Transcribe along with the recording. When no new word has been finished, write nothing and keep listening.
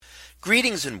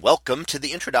Greetings and welcome to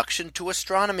the introduction to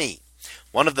astronomy.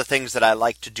 One of the things that I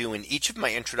like to do in each of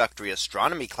my introductory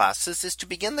astronomy classes is to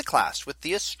begin the class with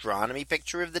the astronomy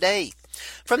picture of the day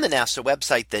from the NASA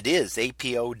website, that is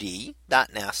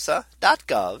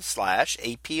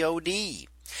apod.nasa.gov/apod.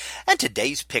 And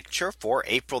today's picture for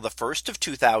April the 1st of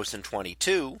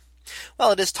 2022.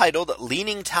 Well, it is titled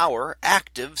Leaning Tower,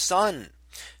 Active Sun.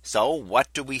 So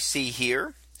what do we see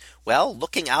here? Well,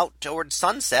 looking out toward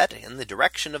sunset in the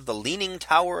direction of the Leaning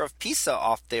Tower of Pisa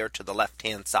off there to the left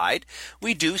hand side,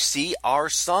 we do see our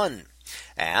sun.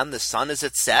 And the sun as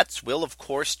it sets will of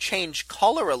course change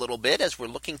color a little bit as we're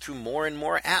looking through more and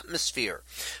more atmosphere.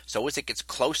 So as it gets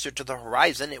closer to the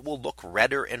horizon, it will look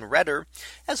redder and redder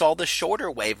as all the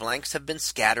shorter wavelengths have been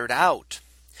scattered out.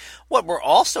 What we're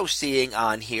also seeing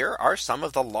on here are some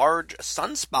of the large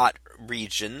sunspot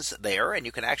regions there, and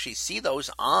you can actually see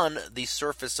those on the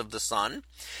surface of the sun.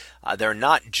 They're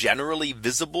not generally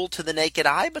visible to the naked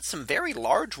eye, but some very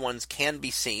large ones can be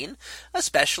seen,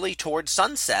 especially towards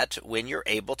sunset when you're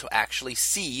able to actually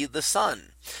see the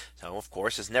sun. So of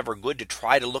course, it's never good to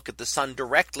try to look at the sun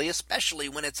directly, especially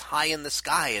when it's high in the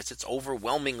sky, as it's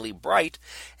overwhelmingly bright,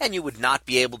 and you would not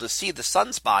be able to see the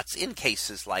sunspots in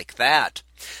cases like that.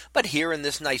 But here in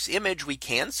this nice image, we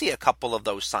can see a couple of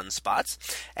those sunspots,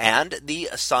 and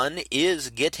the sun is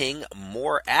getting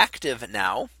more active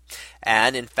now.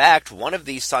 And in fact, one of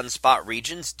these sunspot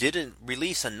regions did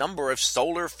release a number of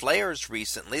solar flares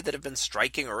recently that have been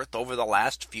striking Earth over the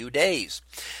last few days.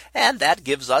 And that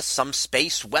gives us some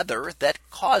space weather that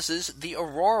causes the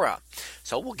aurora.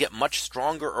 So we'll get much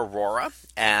stronger aurora.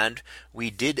 And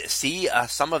we did see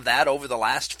some of that over the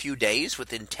last few days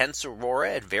with intense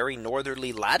aurora at very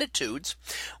northerly latitudes,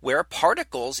 where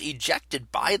particles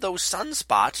ejected by those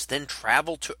sunspots then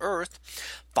travel to Earth,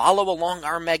 follow along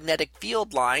our magnetic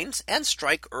field lines, and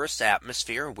strike Earth's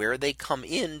atmosphere where they come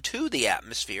into the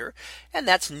atmosphere. And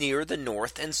that's near the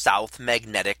north and south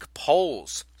magnetic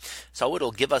poles. So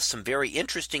it'll give us some very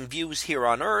interesting views here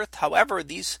on Earth. However,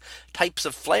 these types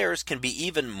of flares can be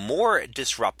even more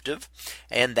disruptive,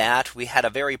 and that we had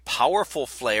a very powerful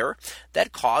flare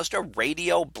that caused a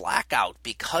radio blackout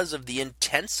because of the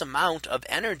intense amount of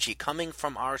energy coming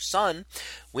from our sun.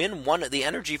 When the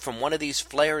energy from one of these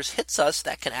flares hits us,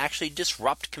 that can actually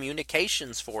disrupt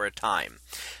communications for a time.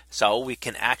 So we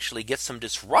can actually get some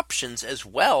disruptions as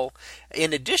well.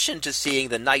 In addition to seeing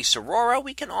the nice aurora,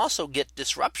 we can also get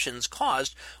disruptions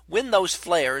caused when those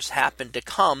flares happen to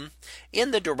come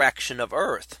in the direction of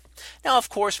Earth. Now, of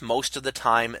course, most of the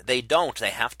time they don't. They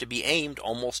have to be aimed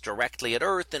almost directly at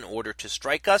Earth in order to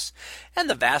strike us. And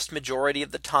the vast majority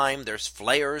of the time, there's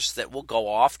flares that will go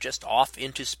off just off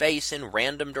into space in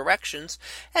random directions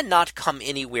and not come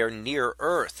anywhere near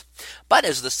Earth. But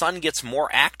as the sun gets more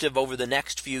active over the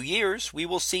next few years, we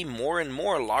will see more and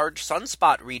more large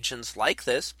sunspot regions like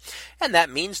this. And that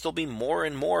means there'll be more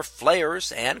and more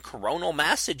flares and coronal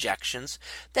mass ejections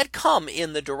that come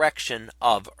in the direction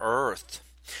of Earth.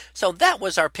 So that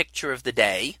was our picture of the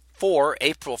day for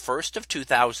April 1st of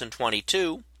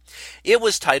 2022. It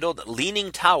was titled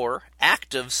Leaning Tower,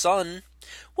 Active Sun.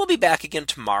 We'll be back again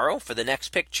tomorrow for the next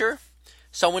picture.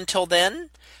 So until then,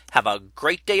 have a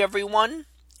great day, everyone,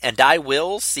 and I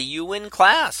will see you in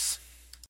class.